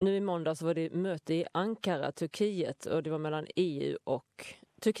Nu i måndag så var det möte i Ankara, Turkiet, och det var mellan EU och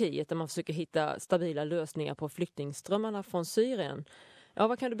Turkiet där man försöker hitta stabila lösningar på flyktingströmmarna från Syrien. Ja,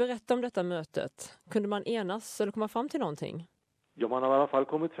 vad kan du berätta om detta mötet? Kunde man enas eller komma fram till någonting? Ja, man har i alla fall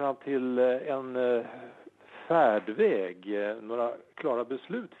kommit fram till en färdväg. Några klara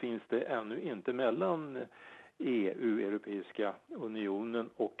beslut finns det ännu inte mellan EU, Europeiska unionen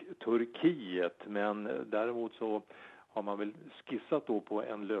och Turkiet. Men däremot så har man väl skissat då på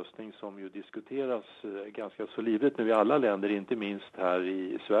en lösning som ju diskuteras ganska så livligt nu i alla länder, inte minst här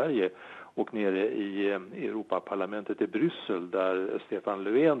i Sverige och nere i Europaparlamentet i Bryssel där Stefan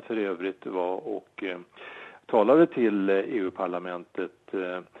Löfven för övrigt var och talade till EU-parlamentet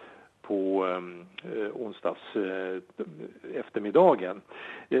på onsdags eftermiddagen.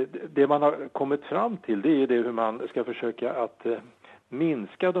 Det man har kommit fram till, det är det hur man ska försöka att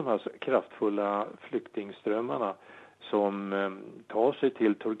minska de här kraftfulla flyktingströmmarna som tar sig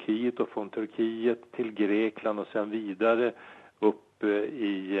till Turkiet och från Turkiet till Grekland och sen vidare upp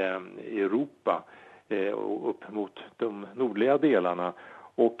i Europa och upp mot de nordliga delarna.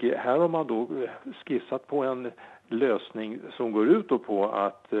 Och här har man då skissat på en lösning som går ut på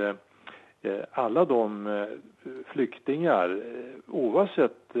att alla de flyktingar,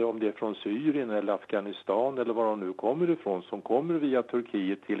 oavsett om det är från Syrien eller Afghanistan eller var de nu kommer ifrån, som kommer via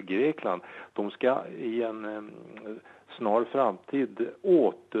Turkiet till Grekland, de ska i en snar framtid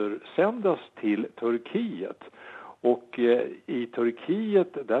återsändas till Turkiet. Och i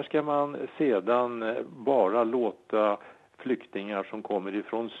Turkiet där ska man sedan bara låta flyktingar som kommer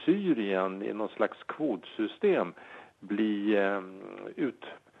ifrån Syrien i någon slags kvotsystem bli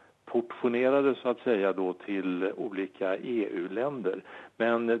utportionerade så att säga då till olika EU-länder.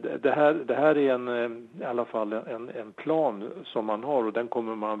 Men det här är i alla fall en plan som man har, och den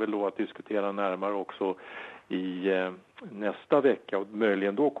kommer man väl då att diskutera närmare också i nästa vecka, och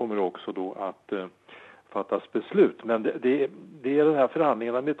möjligen då kommer det också då att fattas beslut. Men det är de här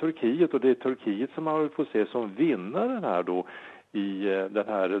förhandlingarna med Turkiet, och det är Turkiet som man får se som vinnaren här då i den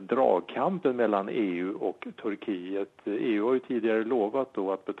här dragkampen mellan EU och Turkiet. EU har ju tidigare lovat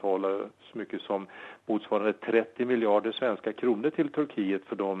då att betala så mycket som motsvarande 30 miljarder svenska kronor till Turkiet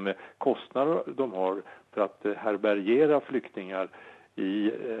för de kostnader de har för att härbärgera flyktingar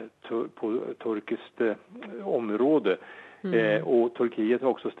på turkiskt område. Och Turkiet har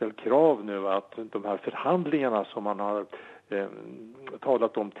också ställt krav nu att de här förhandlingarna som man har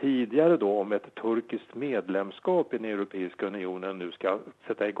talat om tidigare då, om ett turkiskt medlemskap i den Europeiska unionen, nu ska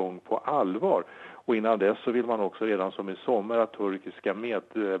sätta igång på allvar. Och innan dess så vill man också redan som i sommar att turkiska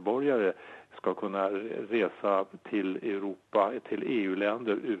medborgare ska kunna resa till Europa, till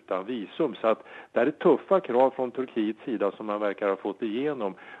EU-länder utan visum. Så att det är tuffa krav från Turkiets sida som man verkar ha fått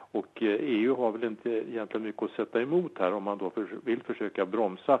igenom. Och EU har väl inte egentligen mycket att sätta emot här om man då vill försöka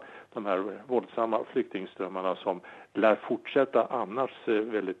bromsa de här våldsamma flyktingströmmarna som lär fortsätta annars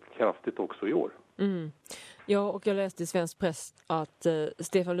väldigt kraftigt också i år. Mm. Ja, och jag läste i svensk press att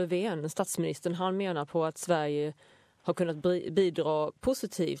Stefan Löfven, statsministern, han menar på att Sverige har kunnat bidra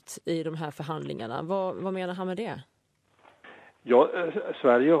positivt i de här förhandlingarna. Vad menar han med det? Ja,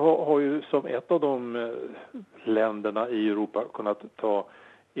 Sverige har ju som ett av de länderna i Europa kunnat ta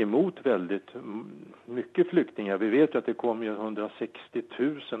emot väldigt mycket flyktingar. Vi vet ju att det kom ju 160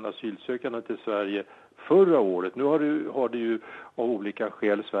 000 asylsökande till Sverige förra året. Nu har det ju av olika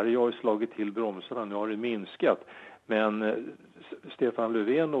skäl, Sverige har ju slagit till bromsarna, nu har det minskat. Men Stefan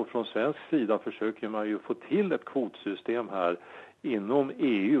Löfven och från svensk sida försöker man ju få till ett kvotsystem här inom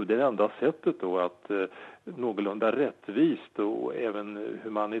EU. Det är det enda sättet då att någorlunda rättvist och även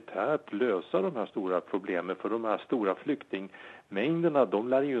humanitärt lösa de här stora problemen. För de här stora flyktingmängderna, de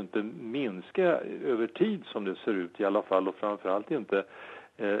lär ju inte minska över tid som det ser ut i alla fall, och framförallt inte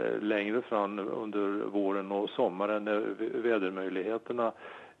längre fram under våren och sommaren när vädermöjligheterna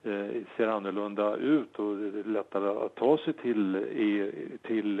ser annorlunda ut och det är lättare att ta sig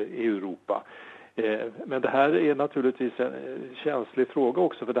till Europa. Men det här är naturligtvis en känslig fråga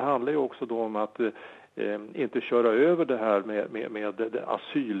också, för det handlar ju också då om att inte köra över det här med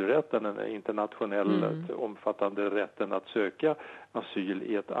asylrätten, den internationella omfattande rätten att söka asyl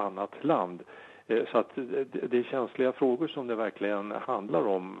i ett annat land. Så att det är känsliga frågor som det verkligen handlar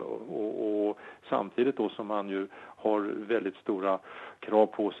om, och samtidigt då som man ju har väldigt stora krav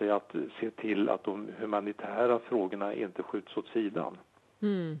på sig att se till att de humanitära frågorna inte skjuts åt sidan.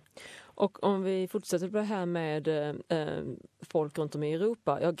 Mm. Och om vi fortsätter på det här med folk runt om i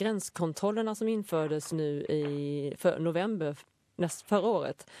Europa. Ja, gränskontrollerna som infördes nu i november förra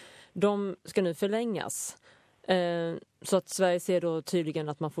året, de ska nu förlängas. Så att Sverige ser då tydligen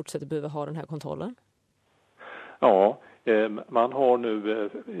att man fortsätter behöva ha den här kontrollen? Ja, Man har nu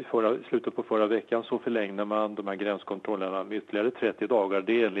i slutet på förra veckan så förlängde man de här gränskontrollerna med ytterligare 30 dagar.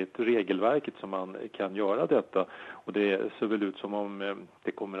 Det är enligt regelverket som man kan göra detta, och det ser väl ut som om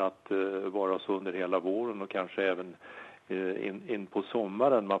det kommer att vara så under hela våren och kanske även in på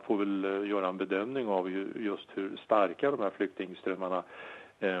sommaren. Man får väl göra en bedömning av just hur starka de här flyktingströmmarna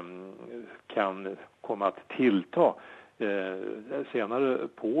kan komma att tillta senare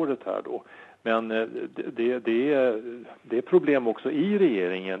på året här då. Men det är problem också i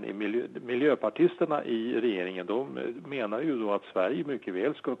regeringen. Miljöpartisterna i regeringen, de menar ju då att Sverige mycket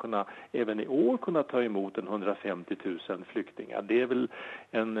väl ska kunna även i år kunna ta emot 150 000 flyktingar. Det är väl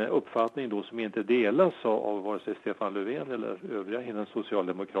en uppfattning då som inte delas av vare sig Stefan Löfven eller övriga i den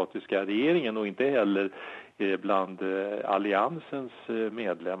socialdemokratiska regeringen, och inte heller bland alliansens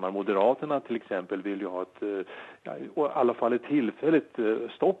medlemmar. Moderaterna till exempel vill ju ha i alla fall ett tillfälligt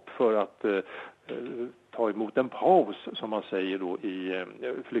stopp för att ta emot en paus, som man säger då, i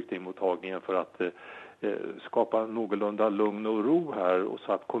flyktingmottagningen för att skapa någorlunda lugn och ro här, och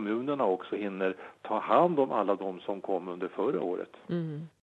så att kommunerna också hinner ta hand om alla de som kom under förra året. Mm.